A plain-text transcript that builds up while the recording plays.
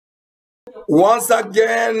Once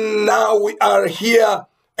again, now we are here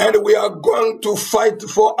and we are going to fight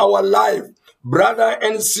for our life. Brothers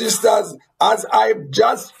and sisters, as I've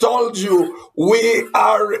just told you, we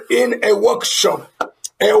are in a workshop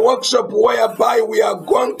whereby we are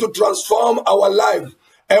going to transform our life.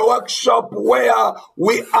 A workshop where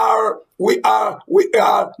we are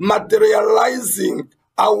materializing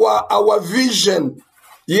our vision.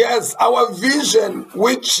 Yes, our vision,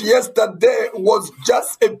 which yesterday was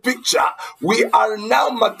just a picture, we are now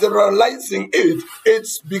materializing it.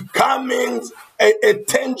 It's becoming a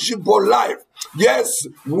tangible life. Yes,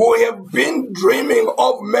 we have been dreaming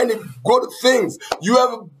of many good things. You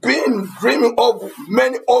have been dreaming of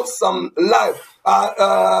many awesome life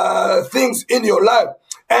things in your life.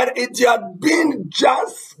 And it had been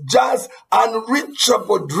just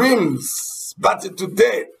unreachable dreams. But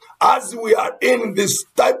today, as we are in this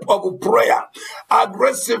type of prayer,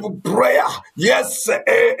 aggressive prayer, yes,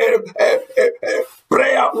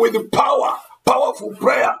 prayer with power, powerful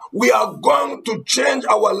prayer, we are going to change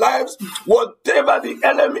our lives. Whatever the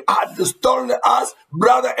enemy had stolen us,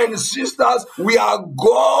 brothers and sisters, we are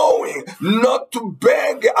going not to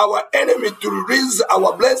beg our enemy to release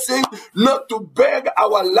our blessing, not to beg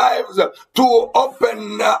our lives to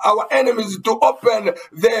open, our enemies to open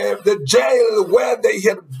the jail where they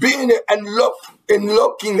had been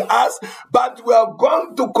enlocking us, but we are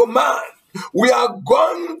going to command. We are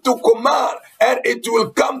going to command, and it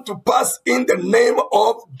will come to pass in the name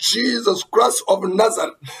of Jesus Christ of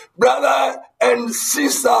Nazareth. Brother and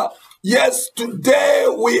sister, yes, today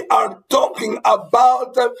we are talking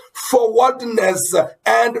about forwardness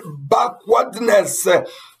and backwardness.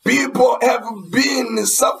 People have been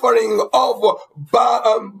suffering of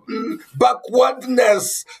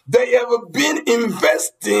backwardness. They have been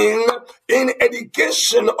investing in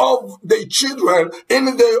education of their children,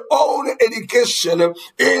 in their own education,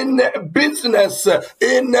 in business,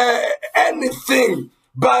 in anything.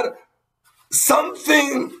 But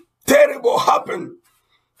something terrible happened.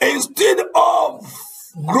 Instead of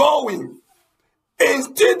growing,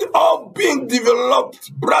 instead of being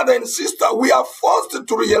developed, brother and sister, we are forced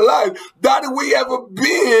to realize that we have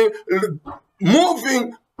been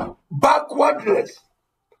moving backwardly.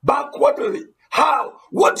 How?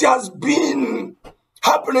 What has been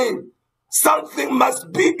happening? Something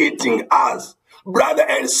must be eating us. Brother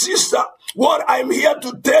and sister, what I'm here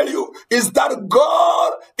to tell you is that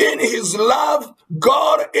God in His love,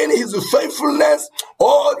 God in His faithfulness,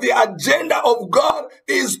 the agenda of God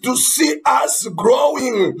is to see us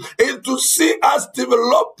growing, is to see us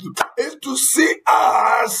develop, is to see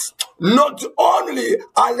us not only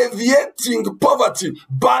alleviating poverty,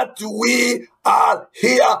 but we are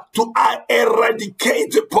here to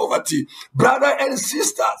eradicate poverty. Brothers and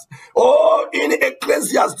sisters, in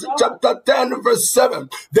Ecclesiastes chapter 10 verse 7,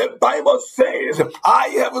 the Bible says, I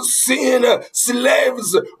have seen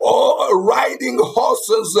slaves riding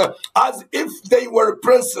horses as if they were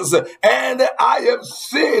princes, and I have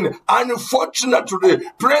seen, unfortunately,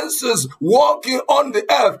 princes walking on the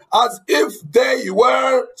earth as if they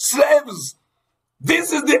were slaves.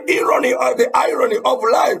 This is the irony of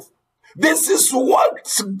life. This is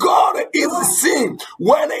what God is seeing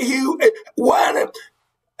when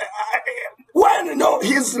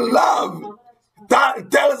His love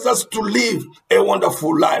that tells us to live a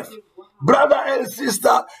wonderful life. Brother and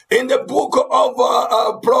sister, in the book of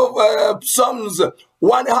Psalms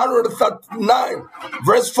 139,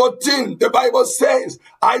 verse 14, the Bible says,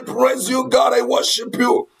 I praise you, God, I worship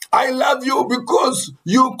you. I love you because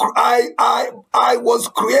I was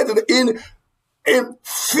created in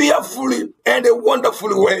fearfully and a wonderful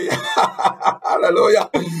way. Hallelujah.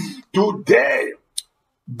 Today,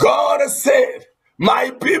 God said,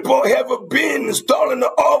 my people have been stolen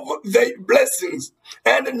of their blessings,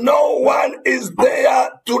 and no one is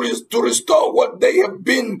there to restore what they have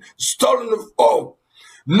been stolen of.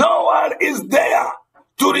 No one is there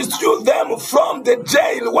to rescue them from the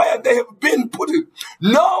jail where they have been put.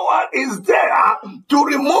 No one is there to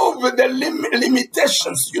remove the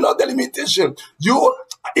limitations. You know the limitation.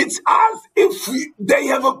 It's as if they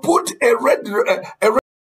have put a red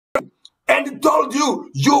and told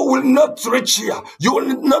you, you will not reach here. You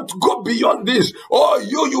will not go beyond this. Or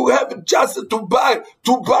you have just to buy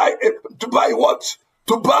what?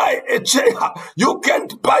 To buy a chair. You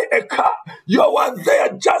can't buy a car. You are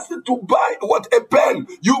there just to buy what? A pen.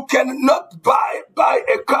 You cannot buy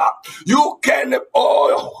a car. You can do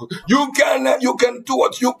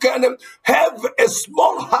what? You can have a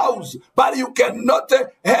small house, but you cannot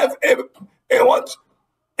have an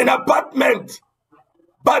apartment.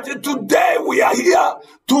 But today we are here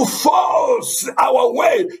to force our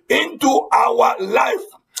way into our life.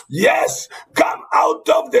 Yes, come out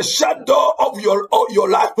of the shadow of your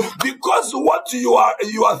life, because what you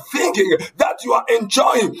are thinking that you are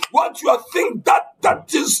enjoying, what you are thinking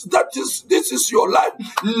this is your life.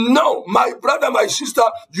 No, my brother, my sister,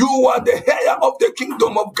 you are the heir of the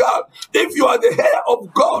kingdom of God. If you are the heir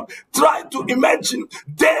of God, try to imagine,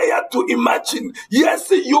 dare to imagine.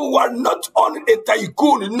 Yes, you are not only a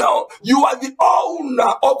tycoon. No, you are the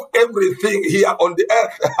owner of everything here on the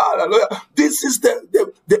earth. Hallelujah. This is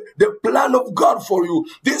the plan of God for you.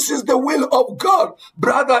 This is the will of God,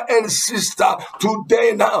 brother and sister.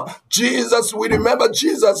 Today now, Jesus, we remember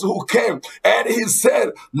Jesus who came and he said,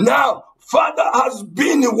 now Father has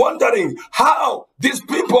been wondering how these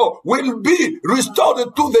people will be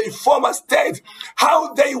restored to their former state,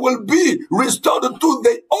 how they will be restored to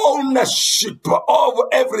the ownership of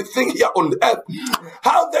everything here on the earth,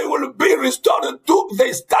 how they will be restored to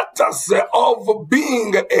the status of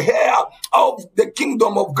being a heir of the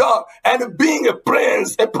kingdom of God and being a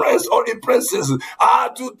prince or a princess.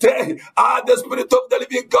 Today, the Spirit of the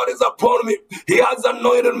living God is upon me. He has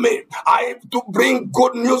anointed me. I have to bring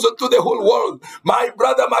good news to the whole world. My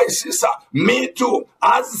brother, my sister, me too,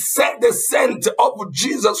 as the scent of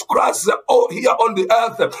Jesus Christ here on the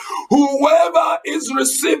earth. Whoever is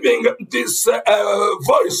receiving this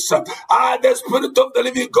voice, the Spirit of the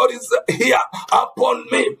living God is here upon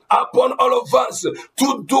me, upon all of us,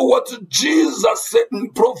 to do what Jesus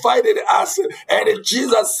provided us. And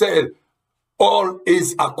Jesus said, all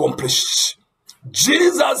is accomplished.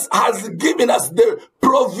 Jesus has given us the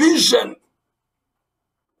provision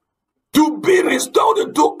to be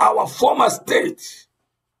restored to our former state,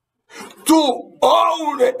 to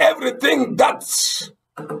own everything that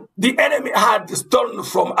the enemy had stolen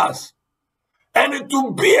from us, and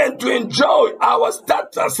to be and to enjoy our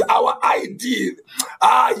status, our ID.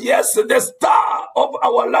 Yes, the star of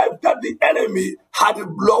our life that the enemy had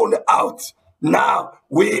blown out. Now,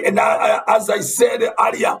 as I said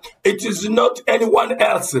earlier, it is not anyone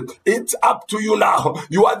else. It's up to you now.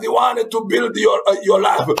 You are the one to build your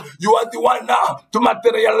life. You are the one now to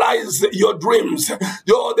materialize your dreams.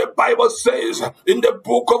 The Bible says in the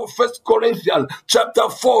book of 1 Corinthians chapter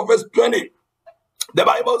 4 verse 20, the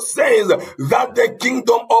Bible says that the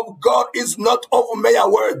kingdom of God is not of mere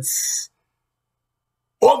words,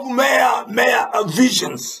 of mere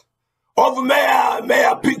visions, of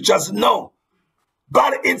mere pictures. No.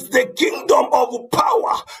 But it's the kingdom of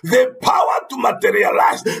power, the power to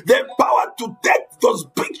materialize, the power to take those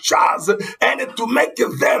pictures and to make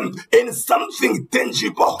them in something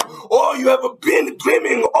tangible. Or you have been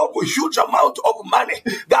dreaming of a huge amount of money.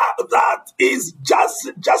 That is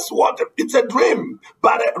just what it's a dream.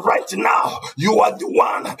 But right now, you are the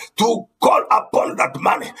one to call upon that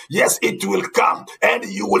money. Yes, it will come and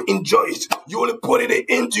you will enjoy it. You will put it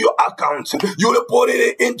into your account. You will put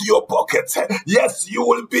it into your pocket. Yes, you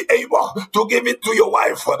will be able to give it to your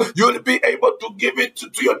wife. You will be able to give it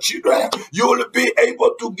to your children. You will be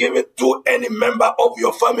able to give it to any member of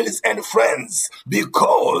your families and friends,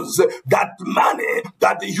 because that money,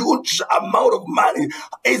 that huge amount of money,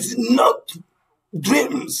 is not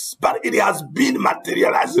dreams, but it has been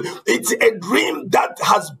materialized. It's a dream that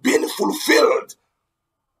has been fulfilled.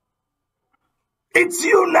 It's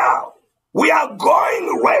you now. We are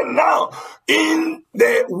going right now in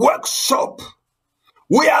the workshop.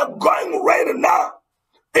 We are going right now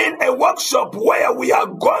in a workshop where we are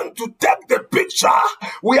going to take the picture.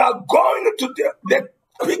 We are going to the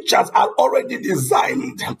pictures are already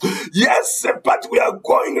designed. Yes, but we are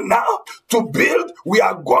going now to build. We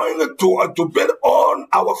are going to build on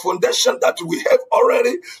our foundation that we have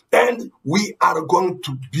already, and we are going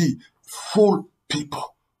to be full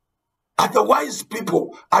people. Otherwise,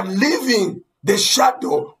 people are living the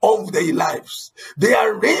shadow of their lives. They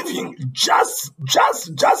are living just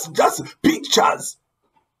pictures.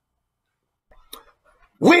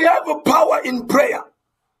 We have a power in prayer.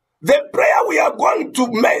 The prayer we are going to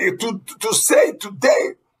make, to say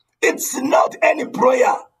today, it's not any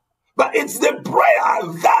prayer, but it's the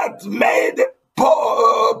prayer that made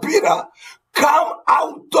Peter come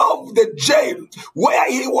out of the jail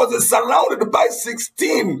where he was surrounded by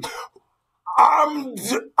 16 armed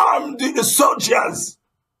soldiers.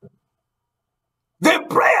 The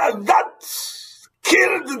prayer that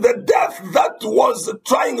killed the death that was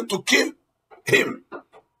trying to kill him.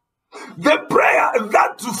 The prayer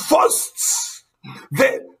that forced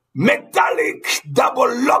the metallic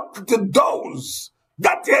double-locked doors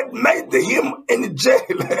that had made him in jail.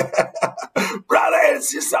 Brother and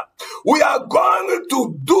sister, we are going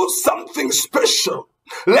to do something special.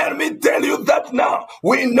 Let me tell you that now.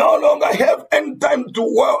 We no longer have any time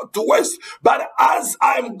to waste. But as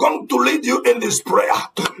I'm going to lead you in this prayer,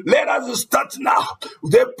 let us start now.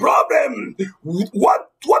 The problem,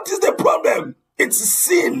 what is the problem? It's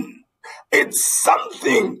sin. It's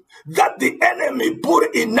something that the enemy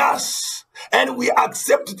put in us and we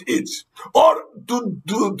accepted it. Or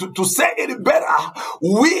to say it better,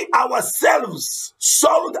 we ourselves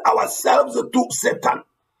sold ourselves to Satan.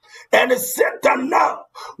 And Satan now,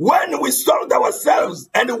 when we sold ourselves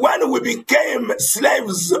and when we became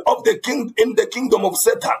slaves of the king in the kingdom of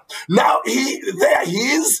Satan, now there he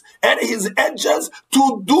is and his agents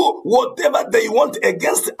to do whatever they want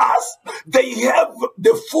against us. They have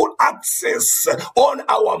the full access on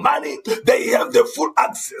our money. They have the full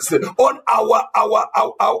access on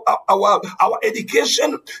our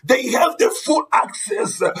education. They have the full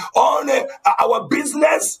access on our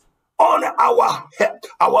business, on our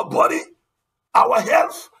body, our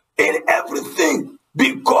health, in everything,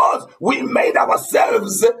 because we made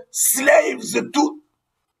ourselves slaves to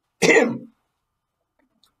him.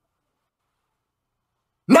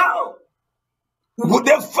 Now,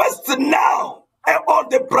 the first now, or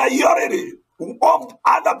the priority of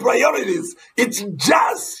other priorities, it's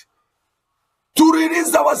just to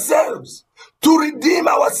release ourselves, to redeem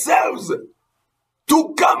ourselves,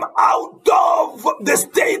 to come out of the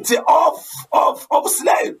state of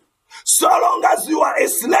slave. So long as you are a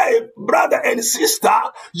slave, brother and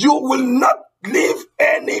sister, you will not live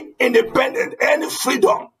any independent, any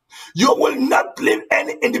freedom. You will not live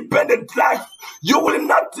any independent life. You will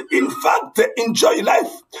not, in fact, enjoy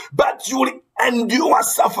life, but you will endure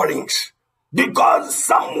sufferings because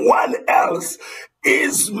someone else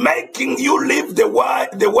is making you live the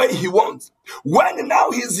way he wants. When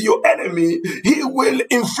now he's your enemy, he will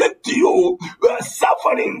inflict you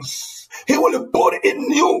sufferings. He will put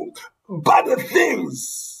in you bad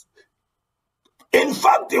things. In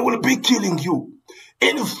fact, he will be killing you.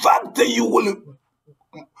 In fact, you will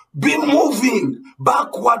be moving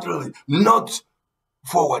backwardly, not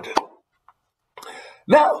forwardly.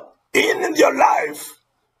 Now, in your life,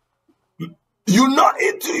 you know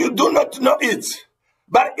it, you do not know it.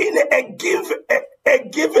 But in a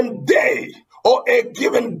given day or a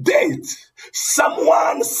given date,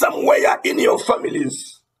 someone somewhere in your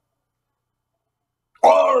families,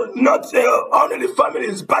 or not only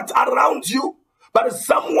families, but around you, but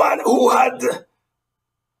someone who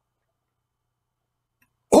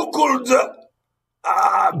could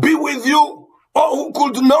be with you, or who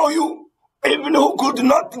could know you, even who could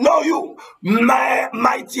not know you,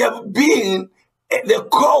 might have been the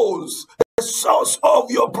cause, the source of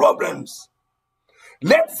your problems.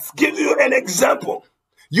 Let's give you an example.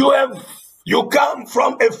 You come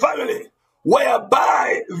from a family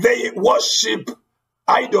whereby they worship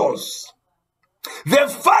idols. The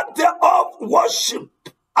fact of worship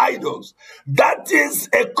idols, that is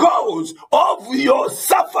a cause of your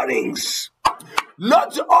sufferings.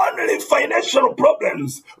 Not only financial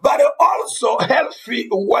problems, but also healthy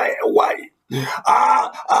way.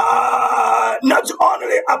 Not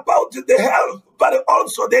only about the health, but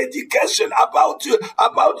also the education, about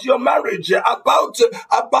your marriage, about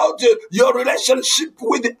your relationship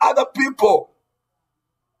with other people.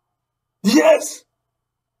 Yes.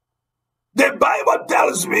 The Bible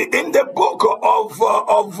tells me in the book of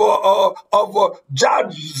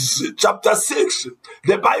Judges, chapter 6,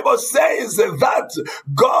 the Bible says that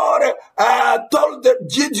God told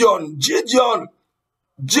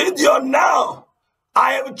Gideon, now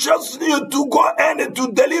I have chosen you to go and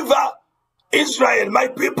to deliver Israel, my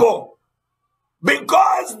people,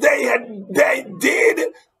 because they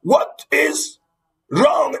did what is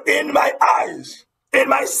wrong in my eyes, in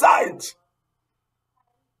my sight.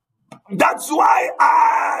 That's why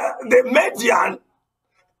the Midian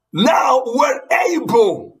now were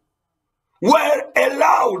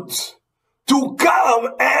allowed to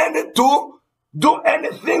come and to do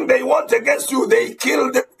anything they want against you. They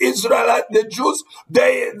killed the Israelites, the Jews.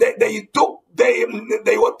 They took their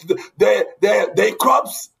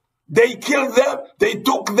crops. They killed them. They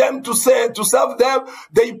took them to serve them.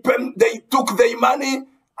 They took their money,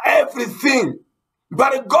 everything.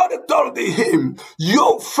 But God told him,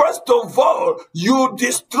 you first of all, you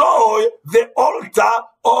destroy the altar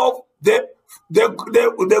of the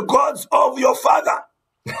gods of your father.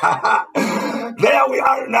 There we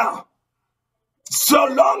are now. So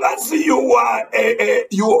long as you are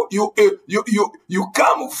you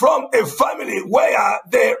come from a family where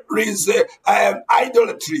there is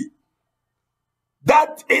idolatry,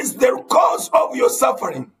 that is the cause of your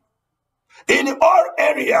suffering. in all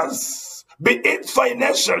areas, be it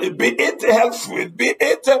financially, be it healthful, be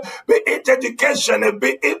it education,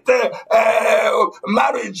 be it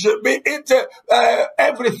marriage, be it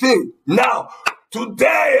everything. Now,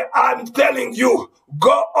 today I'm telling you, go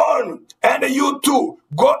on, and you too,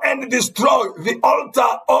 go and destroy the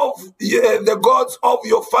altar of the gods of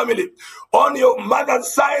your family, on your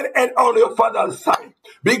mother's side and on your father's side.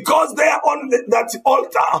 Because they are on that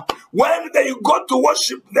altar. When they go to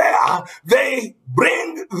worship there, they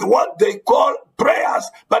bring what they call prayers,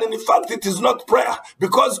 but in fact it is not prayer,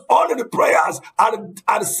 because all the prayers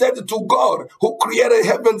are said to God, who created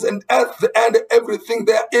heavens and earth and everything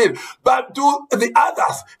therein. But to the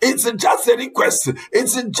others, it's just a request.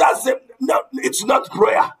 It's not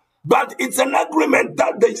prayer. But it's an agreement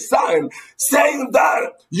that they sign, saying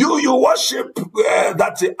that you worship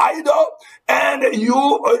that idol, and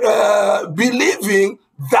you believing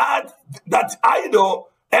that idol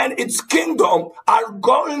and its kingdom are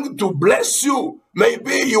going to bless you.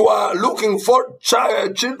 Maybe you are looking for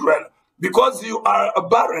children because you are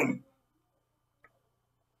barren.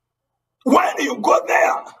 When you go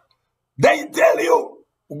there, they tell you,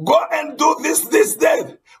 go and do this,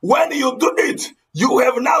 that. When you do it, you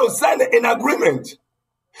have now signed an agreement.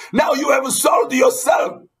 Now you have sold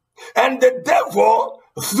yourself. And the devil,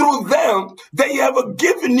 through them, they have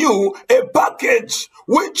given you a package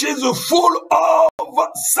which is full of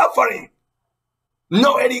suffering.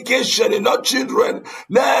 No education, no children,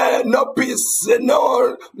 no peace,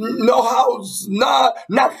 no house,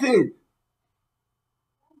 nothing.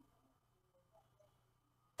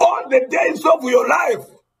 All the days of your life,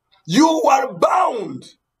 you are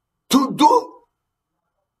bound to do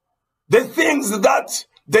the things that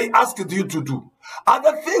they asked you to do.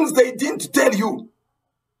 Other things they didn't tell you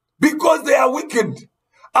because they are wicked.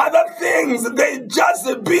 Other things they just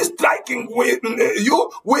be striking with you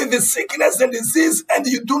with the sickness and disease, and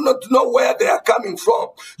you do not know where they are coming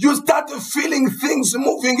from. You start feeling things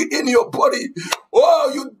moving in your body.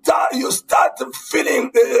 Oh, you start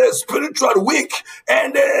feeling spiritual weak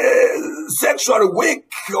and sexual weak,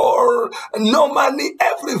 or no money.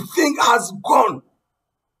 Everything has gone.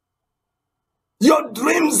 Your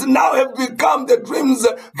dreams now have become the dreams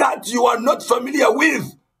that you are not familiar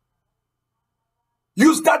with.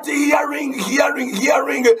 You start hearing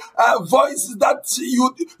voices that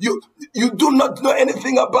you do not know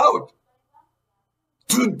anything about.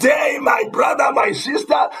 Today, my brother, my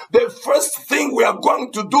sister, the first thing we are going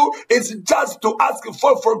to do is just to ask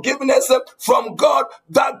for forgiveness from God,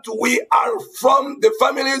 that we are from the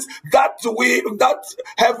families that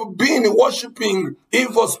have been worshiping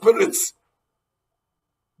evil spirits,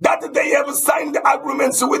 that they have signed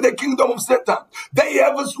agreements with the kingdom of Satan. They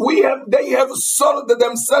have sold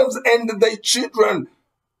themselves and their children,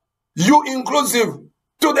 you inclusive,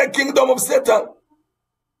 to the kingdom of Satan.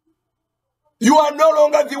 You are no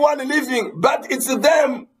longer the one living, but it's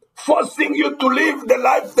them forcing you to live the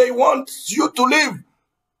life they want you to live.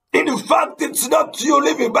 In fact, it's not you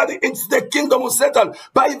living, but it's the kingdom of Satan.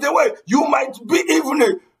 By the way, you might be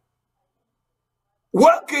even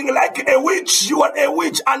working like a witch. You are a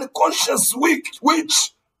witch, unconscious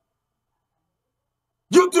witch.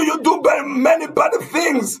 You do many bad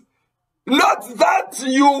things. Not that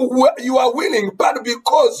you are willing, but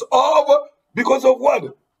because of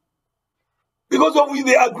what? Because of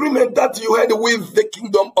the agreement that you had with the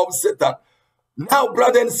kingdom of Satan. Now,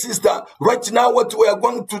 brother and sister, right now what we are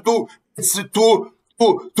going to do is to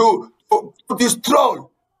destroy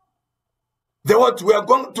what we are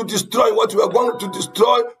going to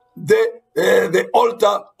destroy the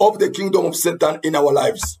altar of the kingdom of Satan in our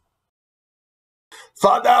lives.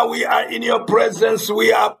 Father, we are in your presence.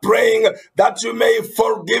 We are praying that you may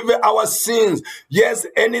forgive our sins. Yes,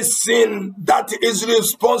 any sin that is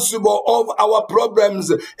responsible of our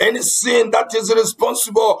problems, any sin that is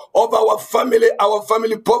responsible of our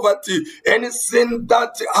family poverty, any sin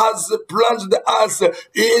that has plunged us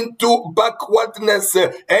into backwardness,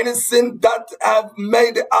 any sin that have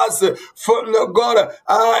made us, God,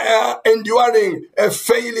 enduring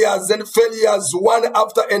failures one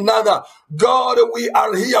after another. God, we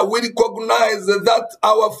are here. We recognize that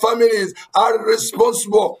our families are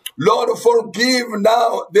responsible. Lord, forgive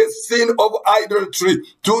now the sin of idolatry.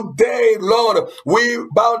 Today, Lord, we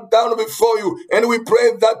bow down before you and we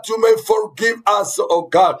pray that you may forgive us, oh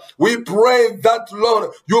God. We pray that,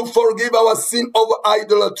 Lord, you forgive our sin of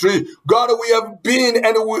idolatry. God, we have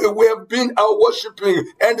been worshiping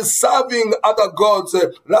and serving other gods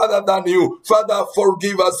rather than you. Father,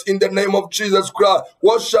 forgive us in the name of Jesus Christ.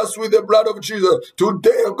 Wash us with the blood blood of Jesus.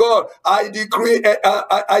 Today, God, I decree,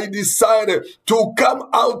 I decided to come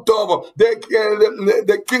out of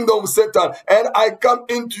the kingdom of Satan, and I come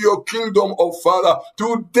into your kingdom, oh Father.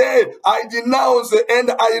 Today, I denounce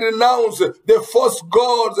and I renounce the false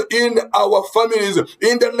gods in our families,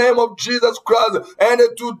 in the name of Jesus Christ. And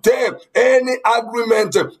today, any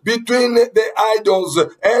agreement between the idols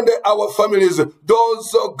and our families,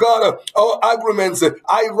 those, oh God, our agreements,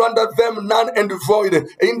 I render them none and void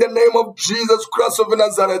in the name of Jesus Christ of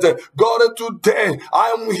Nazareth. God, today I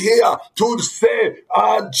am here to say,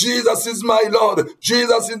 Jesus is my Lord,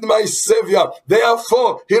 Jesus is my Savior.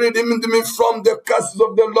 Therefore, He redeemed me from the curses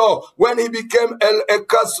of the law when He became a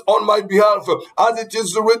curse on my behalf. As it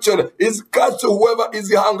is written, is cursed whoever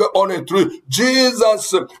is hung on a tree.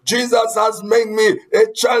 Jesus has made me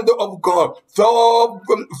a child of God. So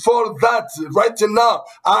for that, right now,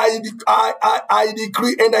 I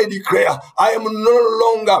decree and I declare, I am no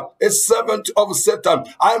longer a servant of Satan.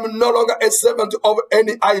 I am no longer a servant of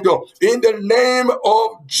any idol. In the name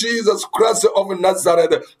of Jesus Christ of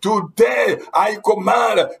Nazareth, today I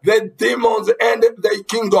command the demons and the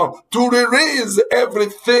kingdom to release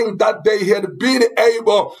everything that they had been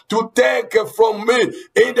able to take from me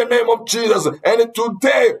in the name of Jesus. And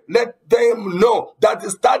today, let them know that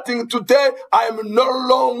starting today, I am no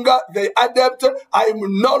longer the adept, I am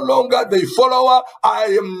no longer the follower,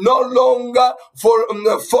 I am no longer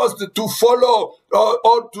forced to follow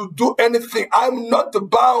or to do anything. I'm not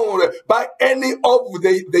bound by any of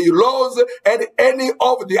the laws and any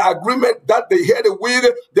of the agreement that they had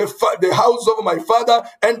with the house of my father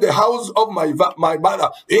and the house of my mother.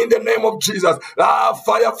 In the name of Jesus,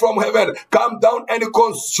 fire from heaven, come down and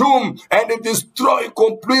consume and destroy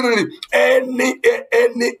completely any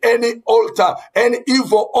altar, any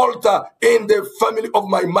evil altar in the family of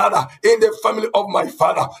my mother, in the family of my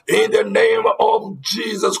father. In the name of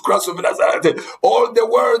Jesus Christ of Nazareth, all the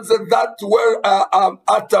words that were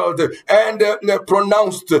uttered and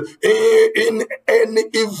pronounced in any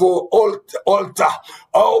evil altar,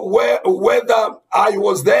 or whether I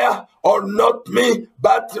was there or not me,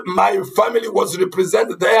 but my family was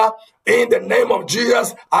represented there. In the name of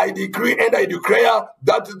Jesus, I decree and I declare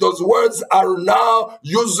that those words are now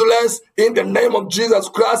useless. In the name of Jesus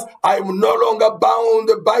Christ, I am no longer bound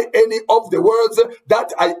by any of the words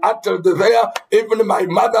that I uttered there. Even my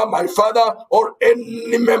mother, my father, or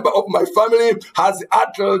any member of my family has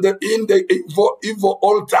uttered in the evil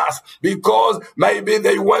altars, because maybe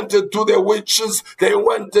they went to the witches, they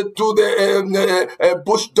went to the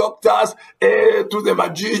bush doctors, to the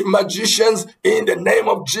magicians. In the name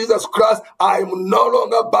of Jesus Christ, I am no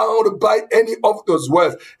longer bound by any of those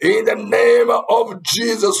words. In the name of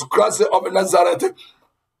Jesus Christ of Nazareth,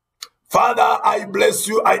 Father, I bless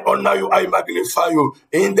you, I honor you, I magnify you.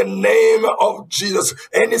 In the name of Jesus,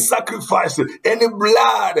 any sacrifice, any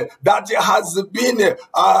blood that has been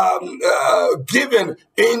given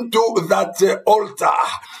into that altar,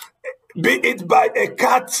 be it by a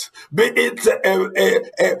cat, be it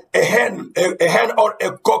a hen or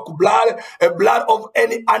a cock blood, a blood of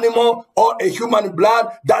any animal or a human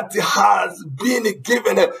blood that has been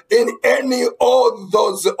given in any of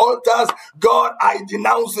those altars, God, I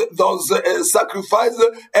denounce those sacrifices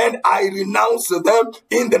and I renounce them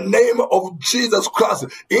in the name of Jesus Christ.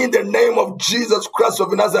 In the name of Jesus Christ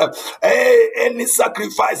of Nazareth, any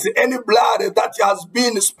sacrifice, any blood that has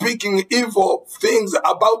been speaking evil things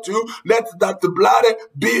about you, let that blood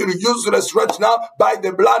be useless right now by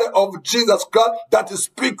the blood of Jesus Christ that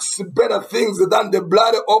speaks better things than the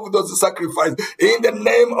blood of those sacrifices. In the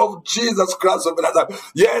name of Jesus Christ of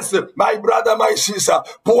Nazareth. Yes, my brother, my sister,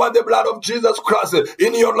 pour the blood of Jesus Christ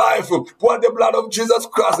in your life. Pour the blood of Jesus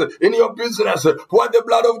Christ in your business. Pour the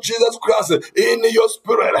blood of Jesus Christ in your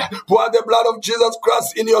spirit. Pour the blood of Jesus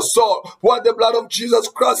Christ in your soul. Pour the blood of Jesus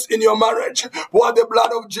Christ in your marriage. Pour the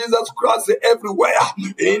blood of Jesus Christ everywhere.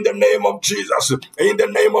 In the name of Jesus, in the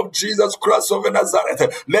name of Jesus Christ of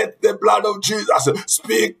Nazareth, let the blood of Jesus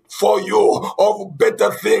speak for you of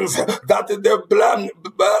better things, that the blood,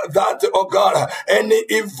 that, oh God, any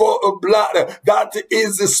evil blood that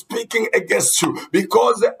is speaking against you,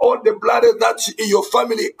 because all the blood that your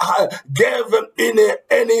family gave in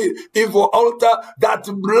any evil altar, that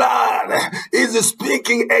blood is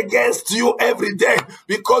speaking against you every day,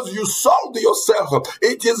 because you sold yourself.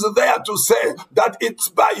 It is there to say that it's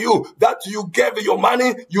by you you that you gave your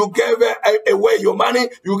money, you gave away your money,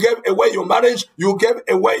 you gave away your marriage, you gave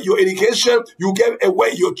away your education, you gave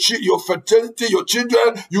away your fertility, your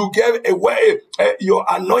children, you gave away your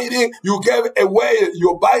anointing, you gave away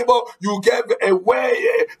your Bible, you gave away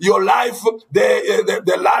your life,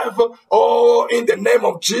 the life, oh, in the name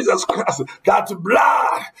of Jesus Christ, that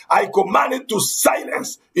blood, I command it to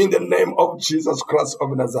silence in the name of Jesus Christ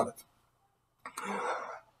of Nazareth.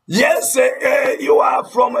 Yes, you are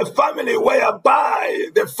from a family whereby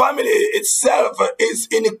the family itself is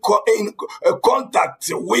in contact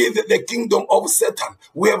with the kingdom of Satan.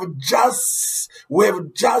 We have just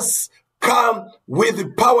come with the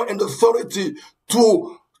power and authority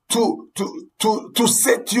to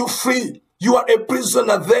set you free. You are a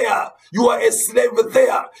prisoner there. You are a slave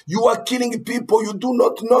there. You are killing people. You do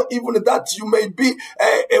not know even that you may be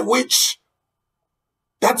a witch.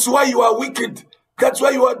 That's why you are wicked. That's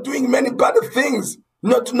why you are doing many bad things,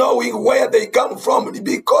 not knowing where they come from,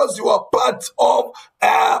 because you are part of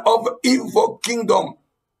evil kingdom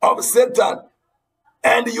of Satan.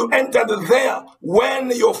 And you entered there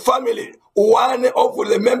when your family, one of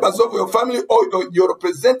the members of your family or your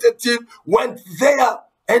representative went there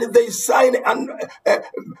and they signed an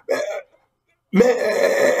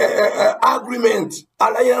agreement,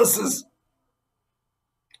 alliances.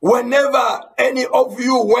 Whenever any of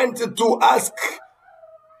you went to ask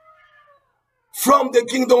from the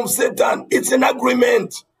kingdom of Satan, it's an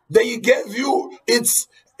agreement. They gave you, it's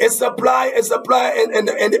a supply and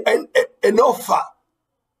an offer.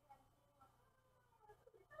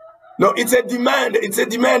 No, it's a demand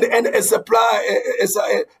and a supply,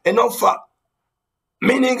 an offer.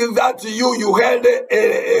 Meaning that you had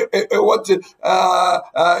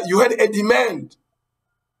you had a demand,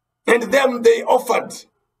 and then they offered.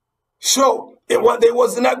 So there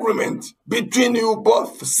was an agreement between you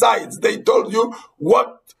both sides. They told you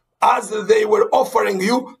what, as they were offering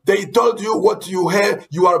you, they told you what you had,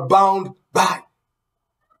 you are bound by.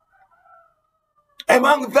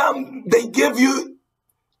 Among them, they gave you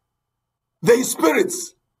the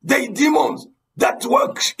spirits, the demons that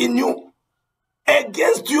work in you,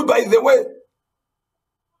 against you, by the way.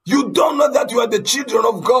 You don't know that you are the children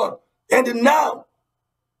of God. And now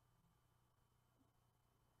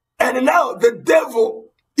the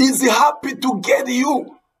devil is happy to get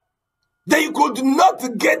you. They could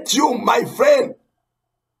not get you, my friend.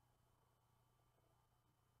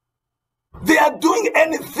 They are doing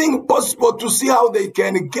anything possible to see how they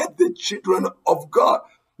can get the children of God.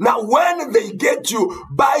 Now, when they get you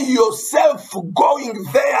by yourself going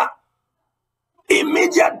there,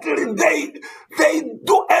 immediately they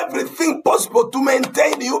do everything possible to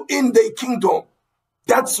maintain you in the kingdom.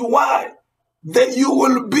 That's why you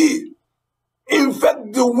will be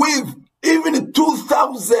infected with even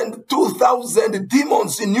 2,000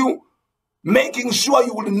 demons in you, making sure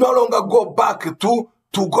you will no longer go back to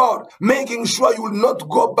God, making sure you will not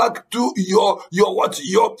go back to your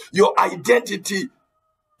identity,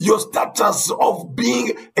 your status of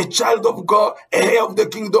being a child of God, a heir of the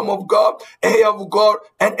kingdom of God, a heir of God,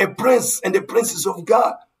 and a prince and a princess of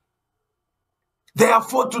God.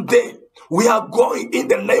 Therefore, today, we are going in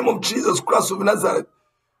the name of Jesus Christ of Nazareth,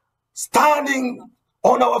 standing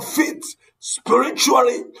on our feet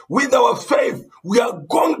spiritually with our faith. We are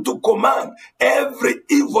going to command every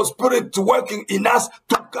evil spirit working in us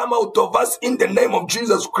to come out of us in the name of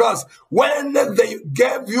Jesus Christ. When they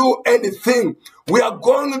gave you anything, we are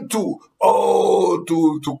going to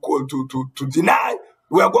deny.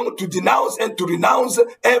 We are going to denounce and to renounce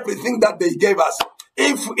everything that they gave us.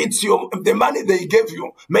 If it's the money they gave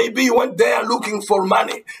you, maybe you went there looking for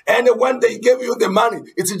money, and when they gave you the money,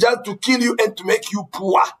 it's just to kill you and to make you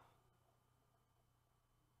poor.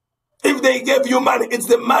 If they gave you money, it's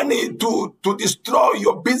the money to destroy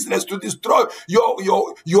your business, to destroy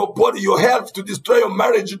your body, your health, to destroy your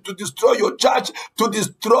marriage, to destroy your church, to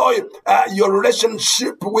destroy your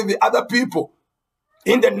relationship with the other people.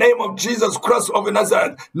 In the name of Jesus Christ of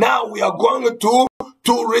Nazareth, now we are going to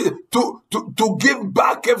give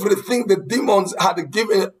back everything the demons had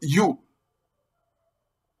given you.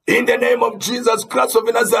 In the name of Jesus Christ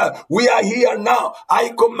of Nazareth, we are here now. I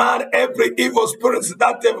command every evil spirits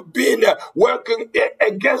that have been working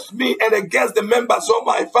against me and against the members of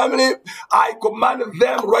my family, I command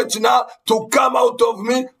them right now to come out of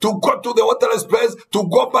me, to go to the waterless place, to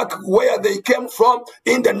go back where they came from.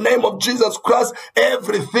 In the name of Jesus Christ,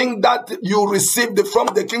 everything that you received from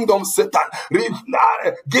the kingdom of Satan,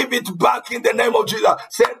 give it back in the name of Jesus.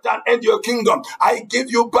 Satan and your kingdom, I give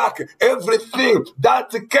you back everything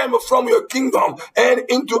that came from your kingdom and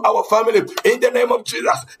into our family. In the name of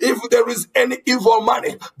Jesus, if there is any evil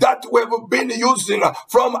money that we have been using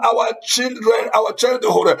from our children, our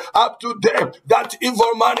childhood up to them, that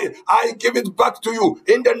evil money, I give it back to you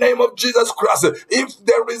in the name of Jesus Christ. If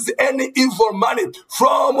there is any evil money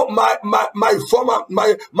from my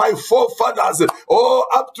forefathers,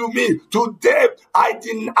 up to me today, I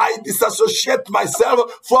disassociate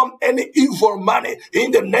myself from any evil money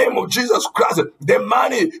in the name of Jesus Christ. The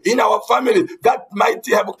money in our family that might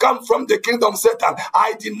have come from the kingdom of Satan,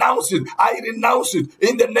 I denounce it. I renounce it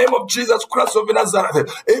in the name of Jesus Christ of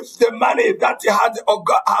Nazareth. If the money that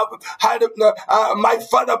my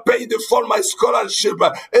father paid for my scholarship,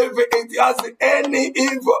 if it has any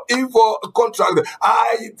evil contract,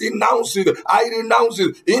 I denounce it. I renounce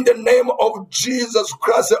it in the name of Jesus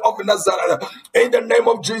Christ of Nazareth. In the name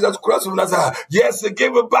of Jesus Christ of Nazareth. Yes,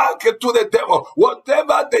 give back to the devil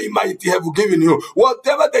whatever they might have given you,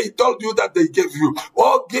 whatever they told you that they gave you,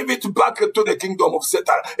 or give it back to the kingdom of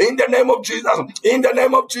Satan. In the name of Jesus, in the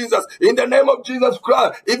name of Jesus, in the name of Jesus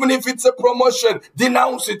Christ. Even if it's a promotion,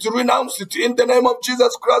 denounce it, renounce it in the name of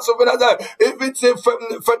Jesus Christ of Nazareth. If it's a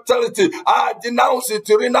fertility, denounce it,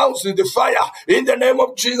 renounce it, the fire in the name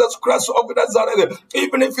of Jesus Christ of Nazareth.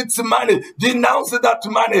 Even if it's money, denounce that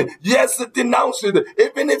money. Yes, denounce it.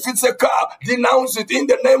 Even if it's a car, denounce it in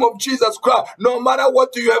the name of Jesus Christ. No matter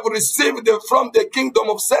what you have received from the kingdom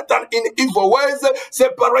of Satan in evil ways,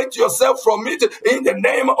 separate yourself from it in the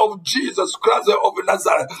name of Jesus Christ of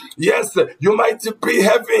Nazareth. Yes, you might be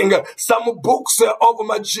having some books of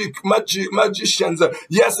magicians.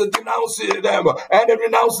 Yes, denounce them and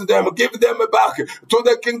renounce them. Give them back to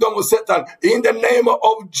the kingdom of Satan in the name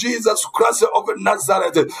of Jesus Christ of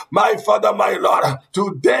Nazareth. My Father, my Lord,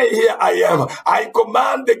 today here I am. I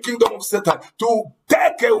command the kingdom of Satan to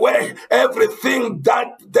take away everything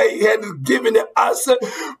that they had given us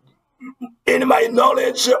in my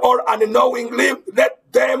knowledge or unknowingly. Let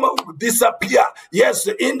them disappear. Yes,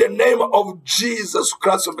 in the name of Jesus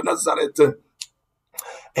Christ of Nazareth.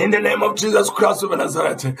 In the name of Jesus Christ of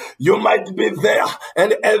Nazareth, you might be there,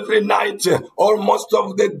 and every night, or most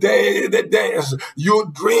of the days, you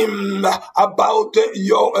dream about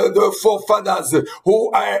the forefathers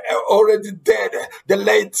who are already dead, the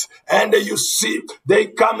late, and you see, they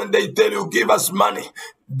come and they tell you, give us money.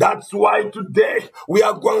 That's why today we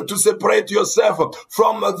are going to separate yourself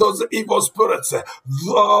from those evil spirits,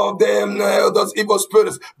 those evil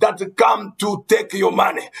spirits that come to take your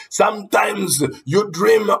money. Sometimes you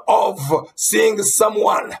dream of seeing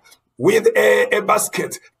someone with a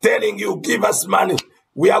basket telling you, give us money.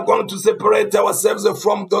 We are going to separate ourselves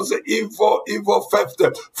from those evil theft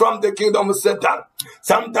from the kingdom of Satan.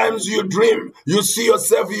 Sometimes you dream, you see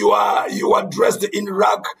yourself, you are dressed in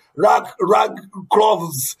rag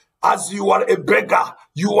clothes, as you are a beggar,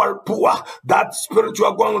 you are poor. That spirit you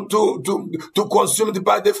are going to consume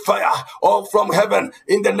by the fire or from heaven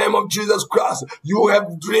in the name of Jesus Christ. You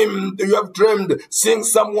have dreamed seeing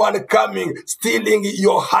someone coming, stealing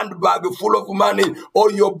your handbag full of money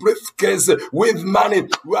or your briefcase with money.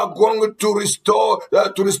 We are going to restore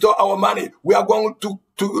our money. We are going to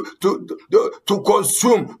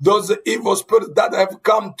consume those evil spirits that have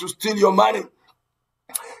come to steal your money.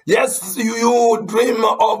 Yes, you dream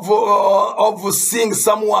of seeing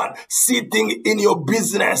someone sitting in your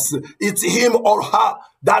business. It's him or her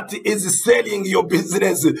that is selling your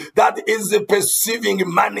business, that is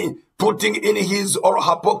perceiving money, putting in his or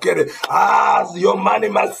her pocket. As your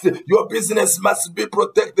business must be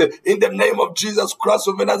protected in the name of Jesus Christ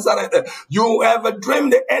of Nazareth. You ever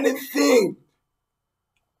dreamed anything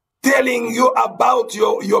telling you about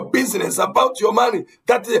your business, about your money,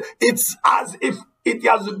 that it's as if it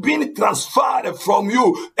has been transferred from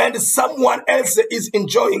you and someone else is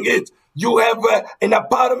enjoying it. You have an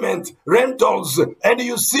apartment, rentals, and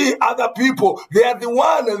you see other people. They are the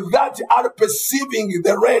ones that are perceiving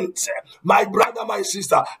the rent. My brother, my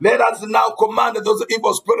sister, let us now command those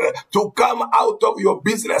evil spirits to come out of your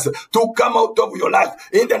business, to come out of your life,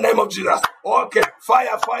 in the name of Jesus. Okay,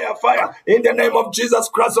 fire, fire, fire, in the name of Jesus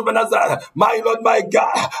Christ of Nazareth. My Lord, my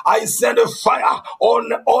God, I send a fire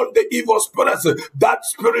on all the evil spirits that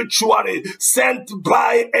spiritually sent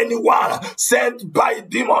by anyone, sent by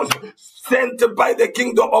demons, sent by the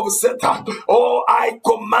kingdom of Satan. Oh, I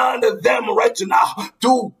command them right now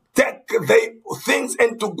to take the things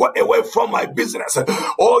and to go away from my business.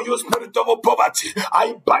 Oh, you spirit of poverty,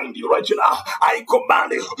 I bind you right now. I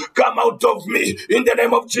command you, come out of me in the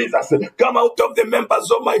name of Jesus. Come out of the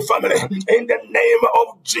members of my family in the name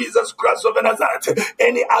of Jesus Christ of Nazareth.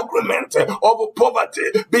 Any agreement of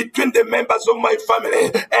poverty between the members of my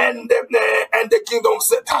family and the kingdom of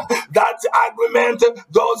Satan, that agreement,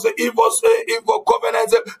 those evil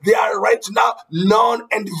covenants, they are right now null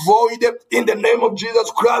and void in the name of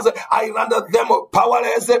Jesus Christ. I render them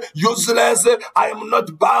powerless, useless. I am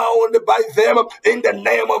not bound by them in the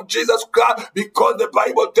name of Jesus Christ, because the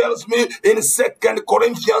Bible tells me in 2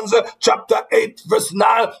 Corinthians chapter 8 verse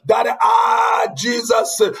 9 that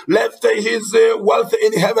Jesus left his wealth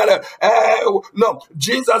in heaven. No,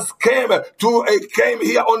 Jesus came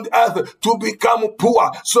here on earth to become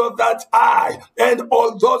poor, so that I and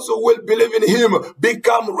all those who will believe in him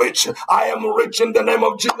become rich. I am rich in the name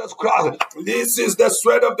of Jesus Christ. This is the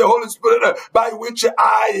sweat of the Holy Spirit by which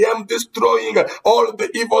I am destroying all the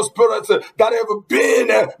evil spirits that have been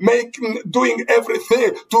doing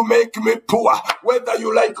everything to make me poor. Whether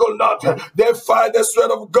you like or not, the fire, the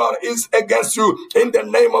sweat of God is against you in the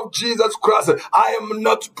name of Jesus Christ. I am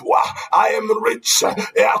not poor, I am rich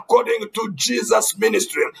according to Jesus'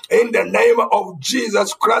 ministry in the name of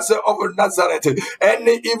Jesus Christ of Nazareth.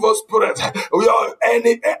 Any evil spirit,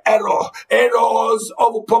 any errors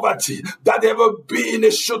of poverty that have been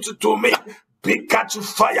shot to me, be catch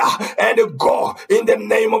fire and go in the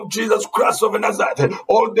name of Jesus Christ of Nazareth.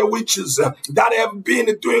 All the witches that have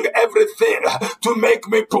been doing everything to make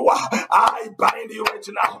me poor, I bind you right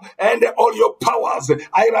now, and all your powers,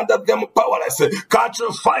 I render them powerless. Catch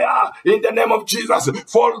fire in the name of Jesus.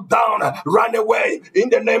 Fall down, run away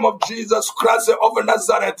in the name of Jesus Christ of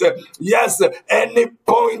Nazareth. Yes, any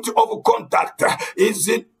point of contact, is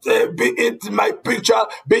it be it my picture,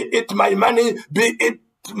 be it my money, be it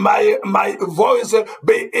my voice,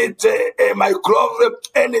 be it my clothes,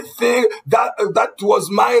 anything that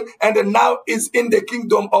was mine and now is in the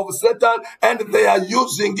kingdom of Satan, and they are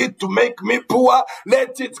using it to make me poor,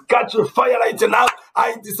 let it catch fire right now.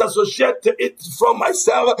 I disassociate it from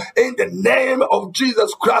myself in the name of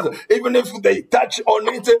Jesus Christ. Even if they touch on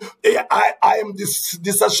it, I am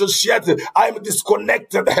disassociated, I am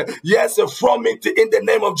disconnected, yes, from it in the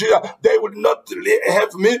name of Jesus. They will not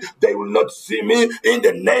have me, they will not see me in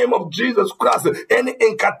the name of Jesus Christ. Any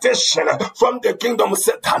incantation from the kingdom of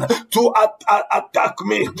Satan to attack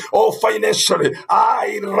me or financially,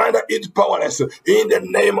 I render it powerless in the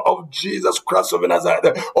name of Jesus Christ of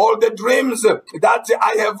Nazareth. All the dreams that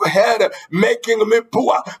I have had making me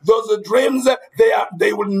poor, those dreams,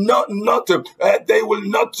 they will not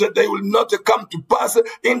come to pass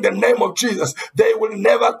in the name of Jesus. They will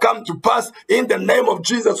never come to pass in the name of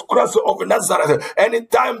Jesus Christ of Nazareth.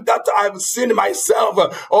 Anytime that I've seen myself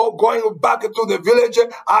going back to the village,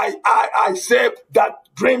 I say that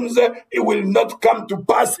dreams, it will not come to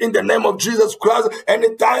pass in the name of Jesus Christ.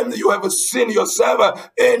 Anytime you have seen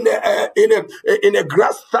yourself in a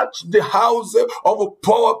grass thatched house of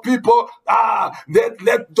poor people,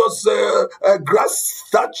 let those grass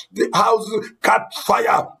thatched houses catch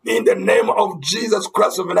fire in the name of Jesus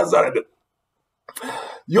Christ of Nazareth.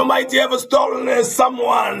 You might have stolen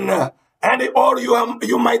someone, and or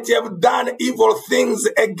you might have done evil things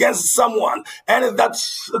against someone, and that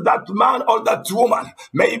man or that woman,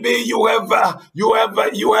 maybe you have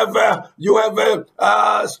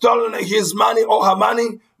stolen his money or her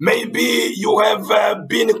money. Maybe you have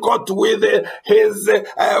been caught with her husband,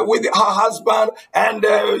 and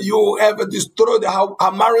you have destroyed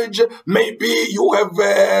her marriage. Maybe you have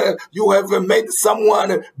made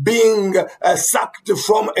someone being sacked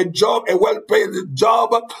from a job, a well-paid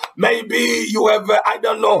job. Maybe you have I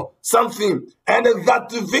don't know, something, and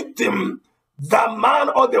that victim, the man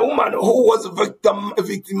or the woman who was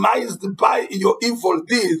victimized by your evil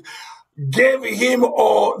deeds, gave him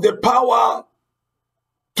or the power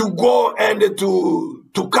to go and to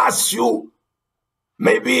curse you.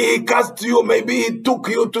 Maybe he cursed you, maybe he took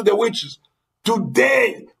you to the witches.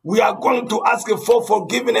 Today, we are going to ask for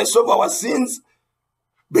forgiveness of our sins,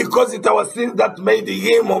 because it's our sins that made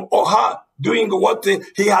him or her doing what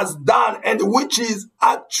he has done, and which is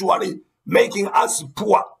actually making us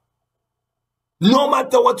poor. No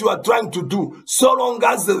matter what you are trying to do, so long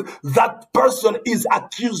as that person is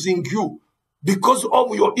accusing you because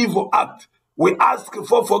of your evil act, we ask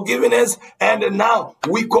for forgiveness, and now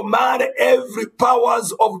we command every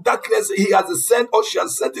powers of darkness he has sent or she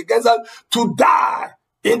has sent against us to die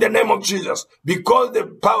In the name of Jesus, because the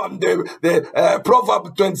power,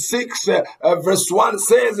 Proverb 26 verse 1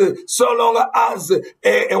 says, so long as a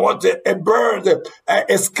bird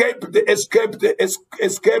escaped a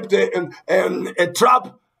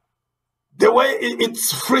trap, the way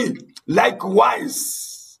it's free.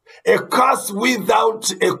 Likewise, a curse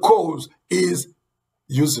without a cause is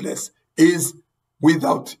useless, is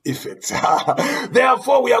without effect.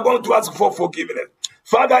 Therefore, we are going to ask for forgiveness.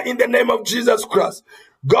 Father, in the name of Jesus Christ,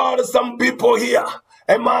 God, some people here,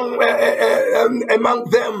 among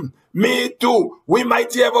them, me too, we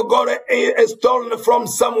might have got a stolen from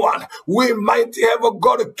someone. We might have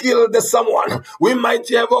got killed someone. We might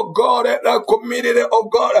have got committed,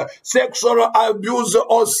 sexual abuse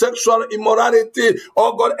or sexual immorality,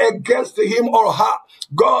 or God, against him or her.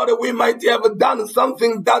 God, we might have done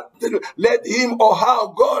something that led him or her,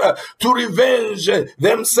 God, to revenge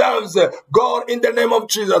themselves. God, in the name of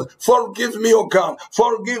Jesus, forgive me, O God.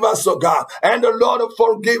 Forgive us, O God. And the Lord,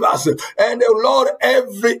 forgive us. And the Lord,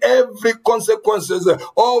 every consequences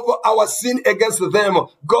of our sin against them,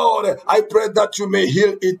 God, I pray that you may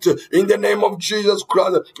heal it in the name of Jesus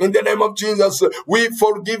Christ. In the name of Jesus, we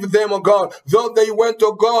forgive them, O God. Though they went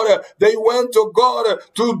to God,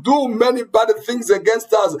 to do many bad things against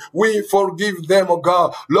us. We forgive them, O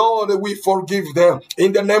God. Lord, we forgive them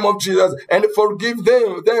in the name of Jesus, and forgive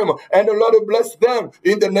them, and the Lord bless them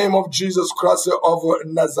in the name of Jesus Christ of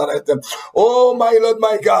Nazareth. Oh, my Lord,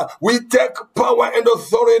 my God, we take power and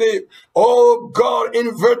authority, oh God,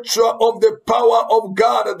 in virtue of the power of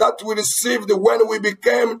God that we received when we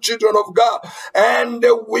became children of God, and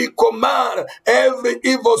we command every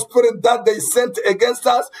evil spirit that they sent against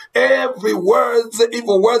us, every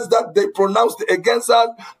evil words that they pronounced against us,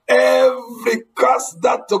 every curse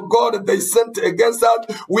that God they sent against us,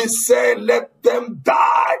 we say, let them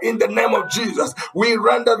die in the name of Jesus. We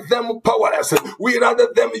render them powerless. We render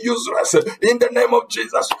them useless in the name of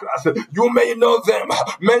Jesus Christ. You may know them,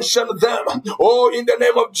 mention them. Oh, in the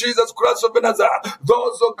name of Jesus Christ of Nazareth,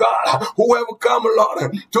 those, oh God, who have come,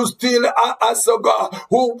 Lord, to steal us, oh God,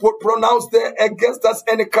 who would pronounce against us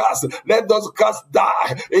any curse, let those curses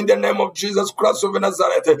die in the name of Jesus Christ of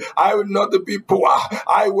Nazareth. I will not be poor.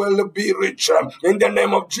 I will be rich in the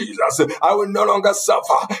name of Jesus. I will no longer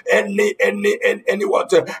suffer any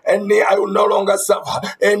I will no longer suffer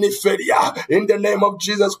any failure in the name of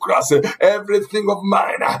Jesus Christ. Everything of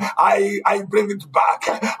mine, I bring it back.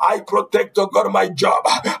 I protect, oh God, my job.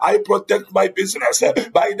 I protect my business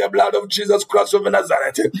by the blood of Jesus Christ of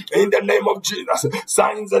Nazareth. In the name of Jesus,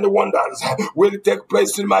 signs and wonders will take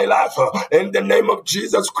place in my life. In the name of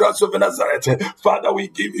Jesus Christ of Nazareth, Father, we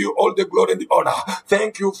give you all the glory and the honor.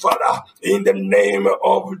 Thank you, Father, in the name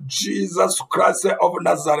of Jesus Christ of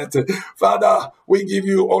Nazareth. Father, we give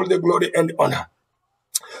you all the glory and honor.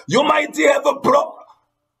 You might have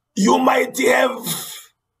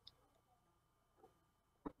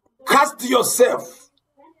cast yourself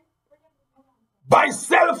by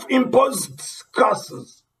self-imposed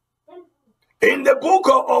curses. In the book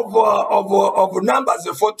of Numbers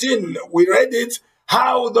 14, we read it,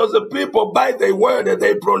 how those people, by their word,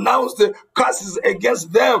 they pronounced curses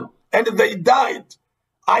against them, and they died.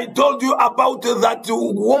 I told you about that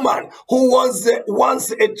woman who was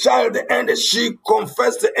once a child, and she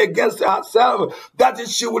confessed against herself that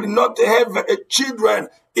she would not have children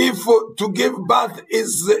if to give birth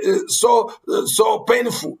is so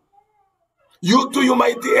painful. You too, you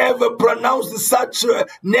might have pronounced such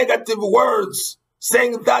negative words,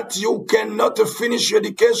 saying that you cannot finish your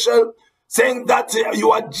education, saying that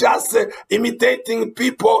you are just imitating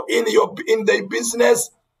people in their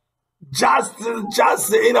business. Just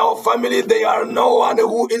in our family, there are no one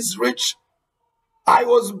who is rich. I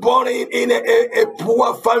was born in a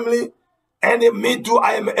poor family, and me too,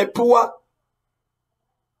 I am a poor.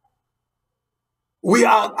 We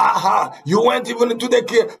are, you went even to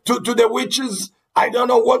the witches. I don't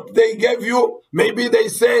know what they gave you. Maybe they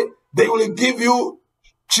say they will give you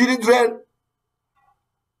children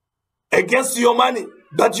against your money,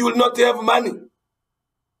 that you will not have money.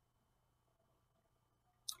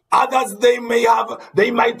 Others, they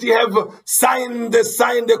might have signed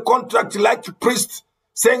a contract like priest,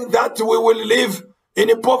 saying that we will live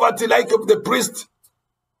in poverty like the priest.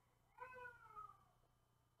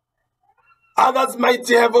 Others might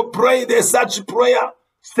have prayed such prayer,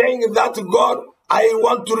 saying that, God, I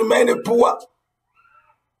want to remain poor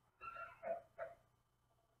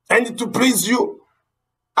and to please you.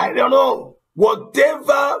 I don't know.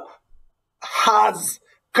 Whatever has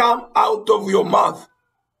come out of your mouth,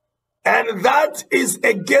 and that is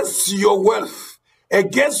against your wealth,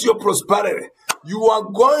 against your prosperity, you are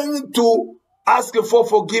going to ask for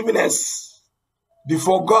forgiveness.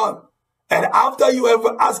 before God. And after you have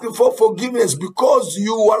asked for forgiveness because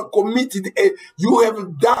you are committed, you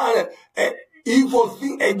have done an evil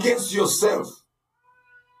thing against yourself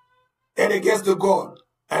and against the God.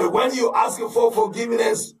 And when you ask for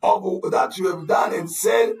forgiveness of that you have done and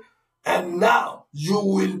said, and now you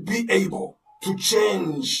will be able to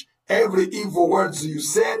change every evil words you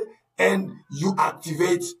said, and you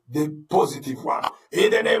activate the positive one. In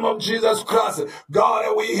the name of Jesus Christ,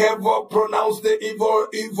 God, we have pronounced the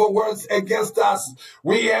evil words against us.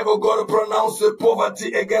 We have, God, pronounced the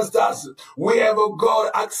poverty against us. We have,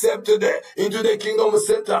 God, accepted into the kingdom of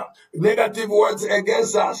Satan negative words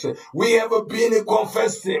against us. We have been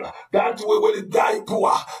confessing that we will die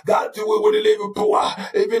poor, that we will live poor,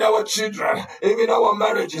 even our children, even our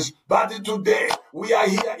marriages. But today, we are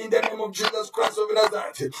here in the name of Jesus Christ of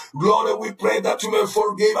Nazareth. Lord, we pray that you may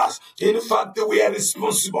forgive us. In fact, we are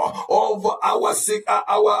responsible over our sick,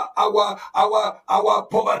 our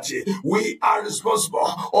poverty. We are responsible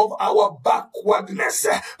of our backwardness.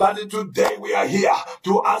 But today we are here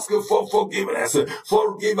to ask for forgiveness.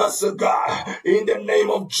 Forgive us, God, in the name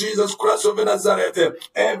of Jesus Christ of Nazareth.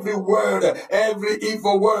 Every word, every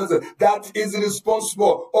evil word that is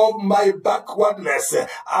responsible of my backwardness,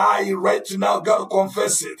 I right now, God,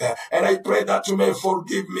 confess it. And I pray that you may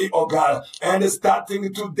forgive me, oh God. And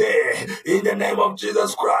starting today, in the name of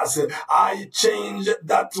Jesus Christ, I change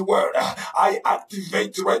that word. I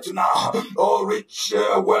activate right now, oh, rich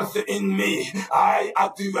wealth in me. I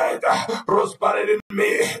activate prosperity in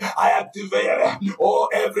me. I activate, oh,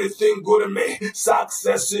 everything good in me,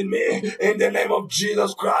 success in me. In the name of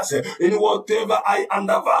Jesus Christ, in whatever I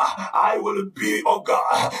endeavor, I will be, oh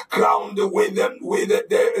God, crowned with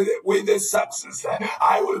the success.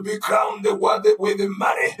 I will be crowned with the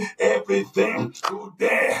money. Everything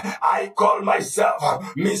today, I call myself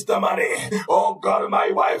Mr. Money. Oh God,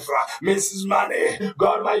 my wife, Mrs. Money.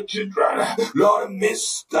 God, my children, Lord,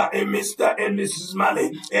 Mr. and Mrs.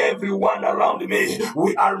 Money. Everyone around me,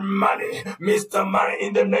 we are money. Mr. Money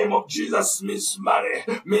in the name of Jesus. Miss Money.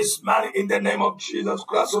 Miss Money in the name of Jesus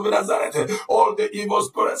Christ of Nazareth. All the evil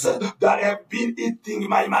spirits that have been eating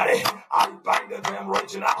my money, I bind them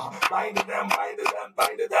right now. Bind them, bind them,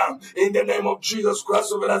 bind them. In the name of Jesus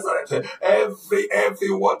Christ of Nazareth. Every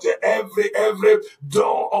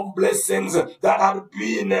door of blessings that have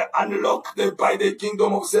been unlocked by the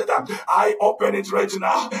kingdom of Satan, I open it right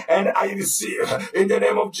now and I receive in the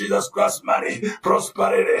name of Jesus Christ money,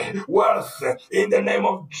 prosperity, wealth in the name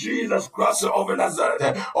of Jesus Christ of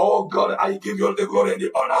Nazareth. Oh God, I give you all the glory and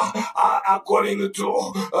the honor. According to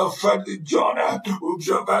 1 John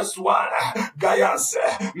verse 1, Gaius,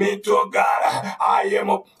 me to God, I am,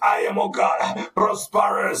 oh God,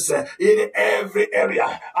 prosperous in every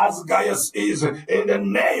area as Gaius is in the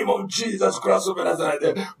name of Jesus Christ of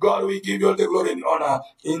Nazareth. God, we give you all the glory and honor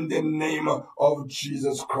in the name of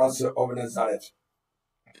Jesus Christ of Nazareth.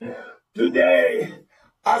 Today,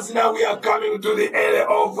 as now we are coming to the end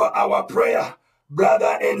of our prayer,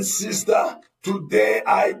 brother and sister, today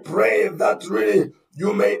I pray that really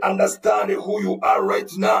you may understand who you are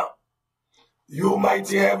right now. You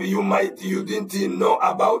didn't know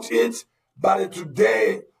about it, but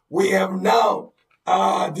today we have now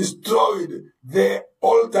destroyed the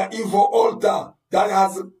altar, evil altar that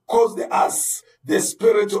has caused us the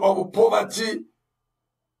spirit of poverty,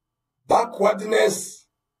 backwardness,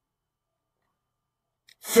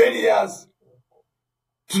 failures.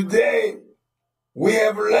 Today we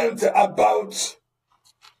have learned about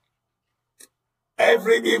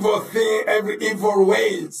every evil thing, every evil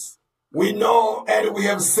ways. We know and we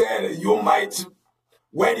have said you might,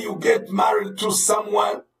 when you get married to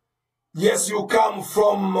someone, yes, you come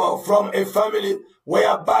from a family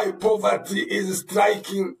whereby poverty is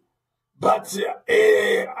striking, but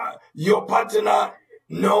your partner,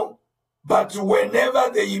 no. But whenever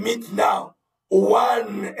they meet now,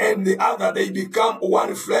 one and the other, they become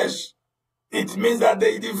one flesh. It means that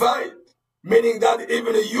they divide. Meaning that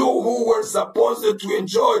even you who were supposed to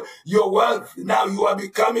enjoy your wealth, now you are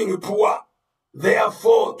becoming poor.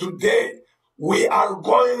 Therefore, today, we are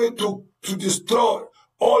going to destroy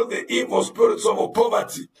all the evil spirits of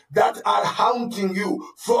poverty that are haunting you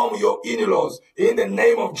from your in-laws. In the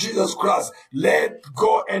name of Jesus Christ, let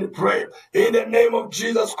go and pray. In the name of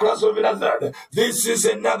Jesus Christ of Nazareth, this is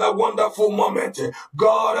another wonderful moment.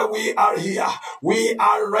 God, we are here. We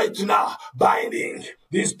are right now binding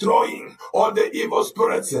destroying all the evil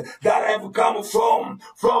spirits that have come from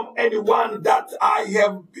anyone that I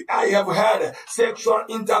have had sexual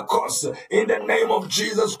intercourse in the name of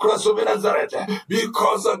Jesus Christ of Nazareth.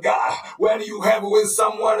 Because God, when you have with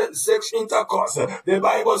someone sex intercourse, the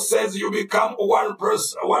Bible says you become one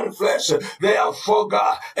person, one flesh. Therefore,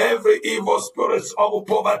 God, every evil spirit of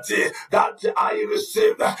poverty that I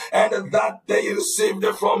received and that they received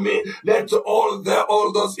from me, let all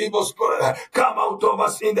those evil spirits come out of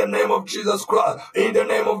us in the name of Jesus Christ. In the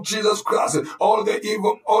name of Jesus Christ, all the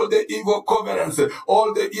evil covenants,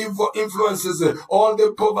 all the evil influences, all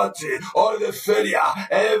the poverty, all the failure,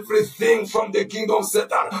 everything from the kingdom of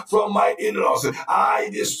Satan, from my in-laws, I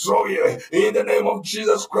destroy you in the name of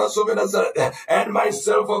Jesus Christ of Nazareth. And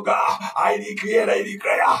myself, oh God, I declare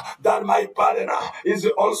that my partner is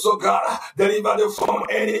also God, delivered from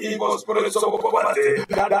any evil spirits of poverty,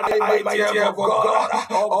 that I might have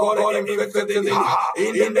God infected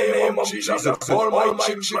in the name of Jesus. All my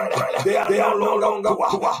children, they are no longer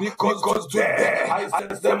poor, because today I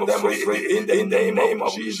set them free in the name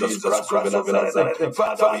of Jesus Christ of Nazareth.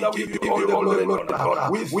 Father, we give you all the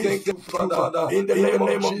glory. We thank you, Father, in the name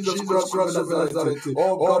of Jesus Christ of Nazareth.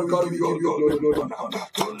 Oh God, we give you all the glory.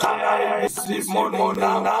 Tonight, this morning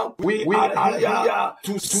now, we are here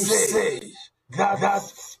to say that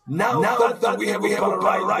now that we have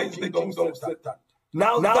paralyzed the kingdom of Satan,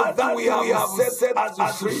 now that we have set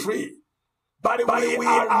us free, but we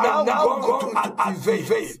are now going to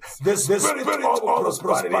activate the spirit of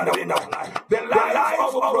prosperity in our life. The life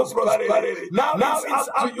of prosperity. Now it's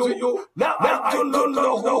up to you. Now I do not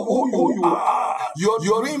know who you are. Your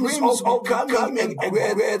dreams of becoming a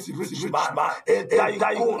great rich man, a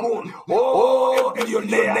tycoon, a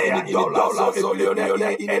billionaire in dollars, a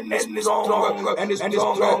billionaire in any strong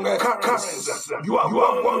currency. You are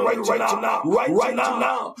going right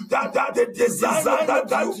now. That the design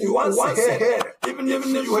that you once had. Even if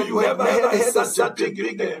you have never had such a big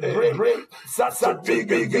dream, such a big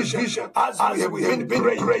vision, as we have been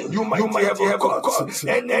praying, you might have got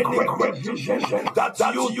any great vision that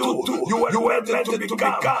you were meant to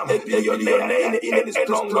become a billionaire in any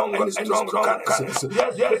strong currency.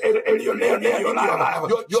 Yes, a billionaire in your life,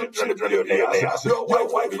 your children billionaires, your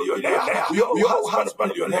wife billionaire, your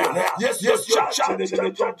husband billionaire, yes, your child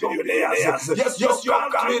billionaires, yes, your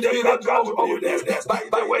country billionaires. By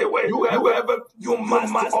the way, you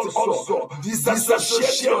must also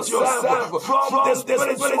disassociate yourself from the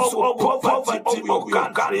spirits of poverty of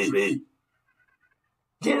your country.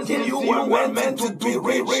 Yes, you were meant to be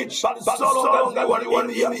rich, but so long as you are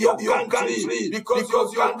in your country,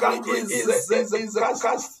 because your country is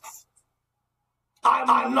cast.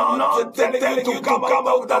 I'm not telling you to come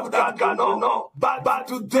out of that country, no. But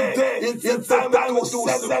today, it's time to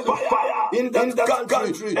set fire in that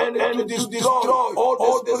country and to destroy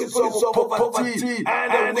all the spirits of poverty.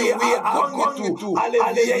 And we are going to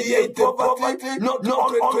alleviate the poverty, not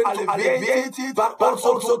only to alleviate it, but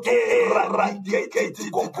also to eradicate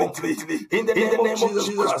it completely. In the name of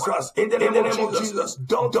Jesus Christ. In the name of Jesus.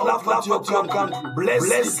 Don't laugh at your country.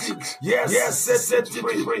 Bless it. Yes, set it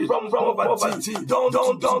free from poverty. Don't go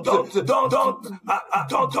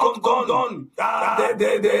on.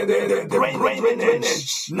 The brain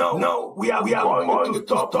drainage. No, we are going to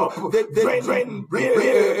stop the brain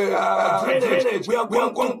drainage. We are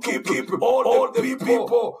going to keep all the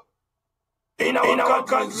people in our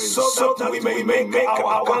country, so that we may make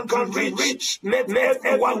our country rich. Let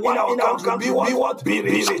everyone in our country be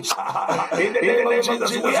rich. In the name of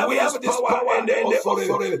Jesus, we have this power and the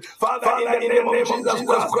authority. Father, in the name of Jesus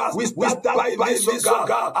Christ, we start by this,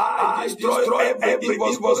 God. I destroy every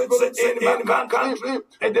evil spirit in my country,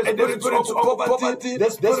 and the spirit of poverty, the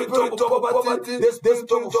spirit of poverty, the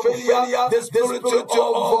spirit of failure, the spirit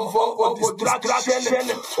of distraction,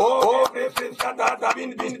 everything that has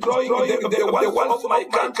been destroying the wealth of my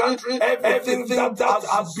country, everything that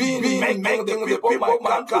has been making the people of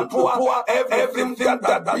my country poor, everything that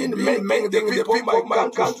has been making the people of my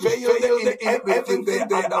country fail in everything they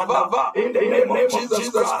have. In the name of Jesus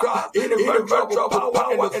Christ, in the virtue of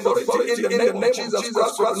power and authority, in the name of Jesus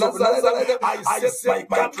Christ of Nazareth, I set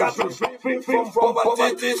my country free from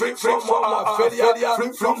poverty, free from failure,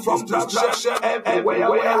 free from distraction.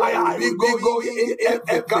 Everywhere I be going in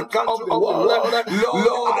every country of the world,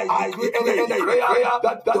 Lord, I decree declare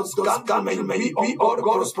that those countries may be, oh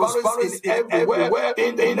God, prosperous in everywhere.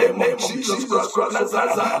 In the name of Jesus Christ of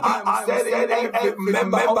Nazareth, I'm setting every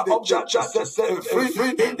member of the church set free.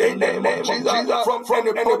 In the name of Jesus, from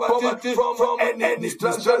any poverty, from any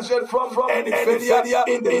distraction, from any failure.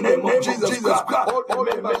 In the name of Jesus Christ, all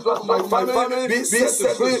members of my family be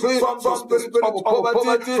set free from the spirit of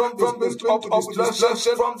poverty, from the spirit of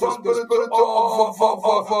distraction, from the spirit of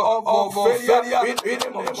failure. In the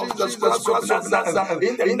name of Jesus Christ of Nazareth,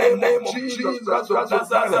 in the name of Jesus Christ of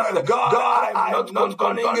Nazareth, God, I'm not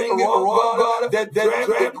condoning God, the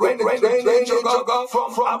training, God, from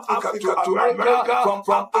Africa to America,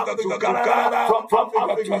 from Africa to Canada, from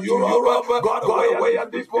Africa to Europe. God, where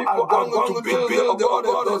people are going to build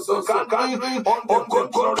those countries on the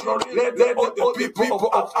contrary. Let the people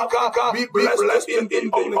of Africa be blessed in the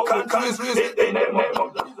countries. In the name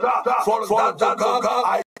of Jesus. For that, God,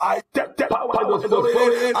 I take power and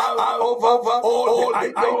authority over all the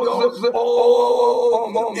idols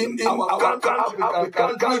in our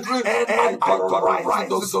country, and I paralyze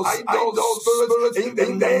those idol spirits in the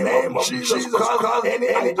name of Jesus Christ. Any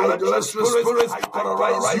idol spirits, I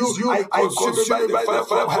paralyze you. I consume you by the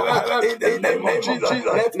fire of heaven. In the name of Jesus,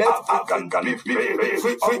 let Africa be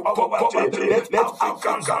free of poverty. Let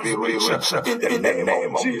Africa be rich. In the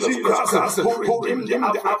name of Jesus Christ, who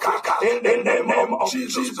redeemed Africa. In the name of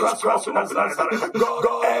Jesus Christ of Nazareth,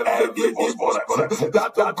 God, every evil force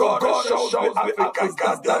that God shows me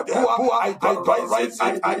Africa, that poor, I paralyze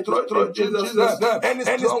it, I throw Jesus' name. Any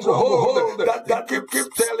stronghold that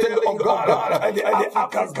keep telling of God and the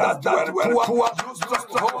Africans that were poor, use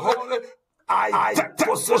stronghold. I take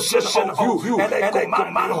possession of you, and I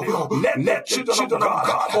command you, let the children of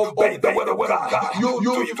God obey the word of God. You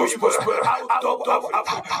prosper out of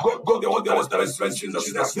Africa. Go the other dimension of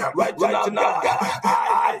this. Right now,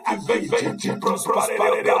 I activate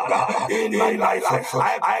prosperity of God in my life.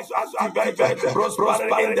 I activate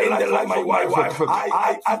prosperity in the life of my wife.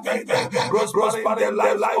 I activate prosperity in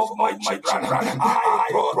the life of my children.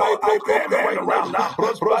 I pray right now.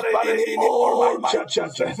 Prosperity in all my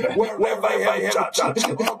churches. Wherever I have church,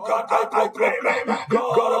 God, I pray,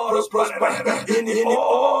 God, prosperity in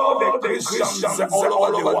all the Christians all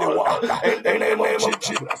over the world. In the name of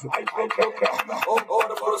Jesus, I pray, God,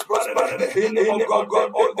 prosperity in all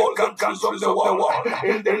the countries of the world.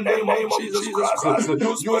 In the name of Jesus Christ,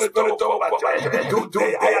 you spirit of poverty,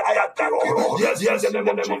 today I attack you. Yes, in the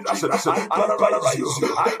name of Jesus, I paralyze you,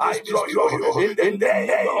 I destroy you. In the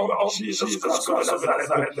name of Jesus Christ of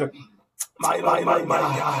Nazareth. My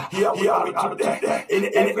God, here we are today. In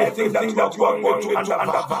everything that you are going to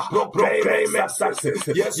undergo, proclaim success.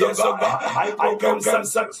 Yes, God, I proclaim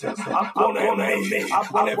success upon me,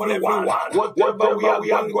 upon everyone. Whatever we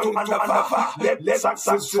are going to undergo, let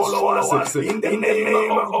success follow us. In the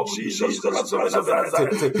name of Jesus Christ of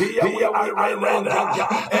Nazareth. Here we are right now.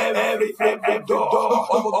 Every door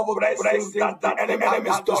of blessings that the enemy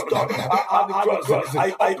has stolen,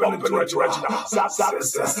 I open it right now.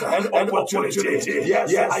 Success and opportunity.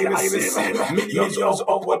 Yes, I receive millions of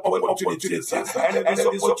opportunities, and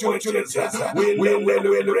these opportunities will bring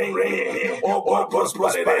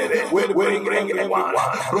prosperity, will bring everyone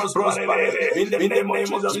prosperity in the name of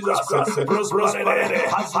Jesus Christ. Prosperity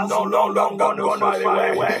has no longer gone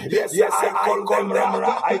my way. Yes, I call them,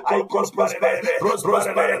 I call prosperity.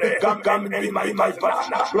 Prosperity, come be my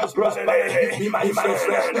partner. Prosperity, be my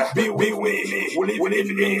friend. Be with me, live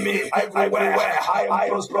in me everywhere. I am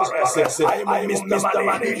prosperous. I am Mr.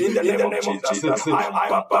 Money in the name of Jesus. I am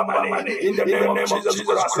Papa Money in the name of Jesus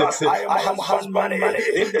Christ. I am husband money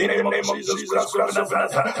in the name of Jesus Christ. I am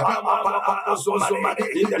Papa money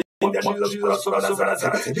in the Jesus Christ of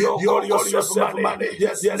Nazareth. Your money.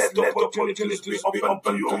 Yes, let opportunities be open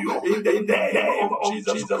to you. In the name of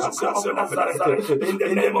Jesus Christ of Nazareth. In the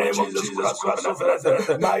name of Jesus Christ of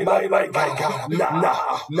Nazareth. My God.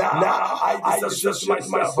 Now, I disassociate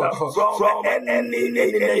myself from any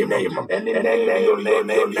name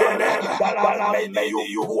that made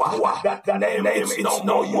you poor. That name is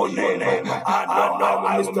no your name.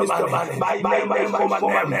 I am Mr. Money. My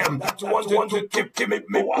former name that wanted to keep me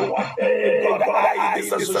poor. God, I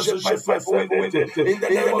disassociate myself with it. In the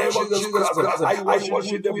name of Jesus Christ, I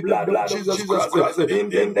worship the blood of Jesus Christ. Jesus. In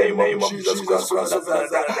the name of Jesus Christ,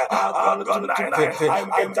 I'm a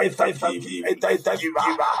thank giver. I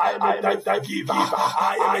am a thank giver.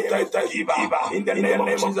 I am a thank giver. In the name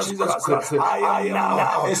of Jesus Christ, I am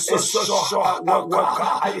now a social worker.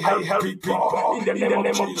 I help people. In the name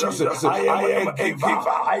of Jesus, I am a giver.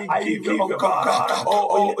 I give you God.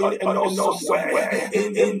 Oh, in an awesome way.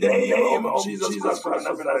 In the name of Jesus Christ,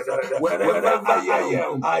 wherever I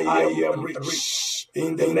am rich.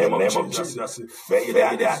 In the name of Jesus,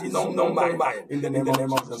 failure is no mine. In the name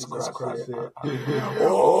of Jesus Christ.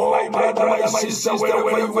 Oh, my brother, my sister,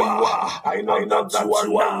 wherever you are, I know that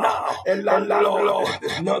you are now a landlord,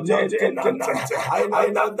 not a tenant. I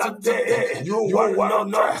know that today you are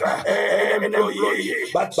not an employee,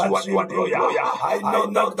 but you are an employer. I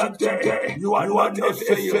know that today you are not a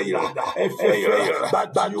failure,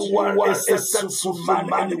 but you are a successful man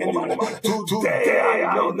and woman. Today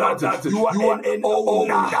I know that you are an owner.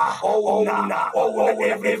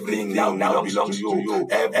 Everything now belongs to you.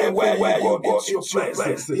 Everywhere you go, it's your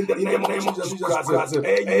place. In the name of Jesus Christ.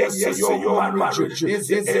 Yes, your marriage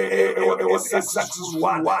is a successful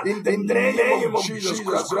one. In the name of Jesus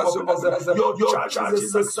Christ, your church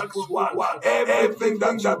is a successful one. Everything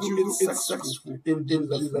that you do is successful. In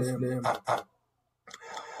Jesus' name.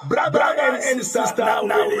 Brother and sister, now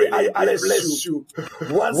I bless you.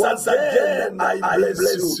 Once again, I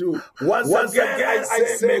bless you. Once again, I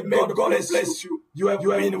say, may God bless you. You have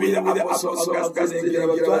been with the Apostle Augustine,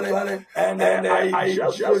 and I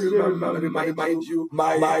just remind you,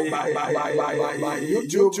 my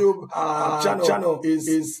YouTube channel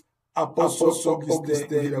is Apostle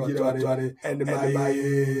Augustine, and my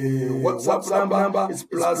WhatsApp number is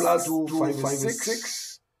 +256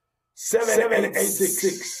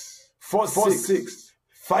 786 46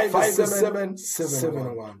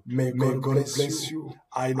 5771. May God bless you.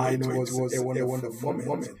 I know it was a wonderful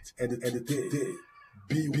moment, and today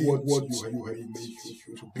be what you have made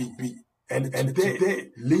you to be. And today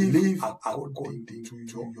live according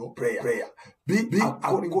to your prayer. Be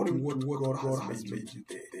according to what God has made you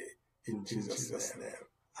today. In Jesus' name.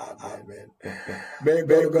 Amen. May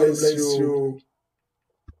God bless you.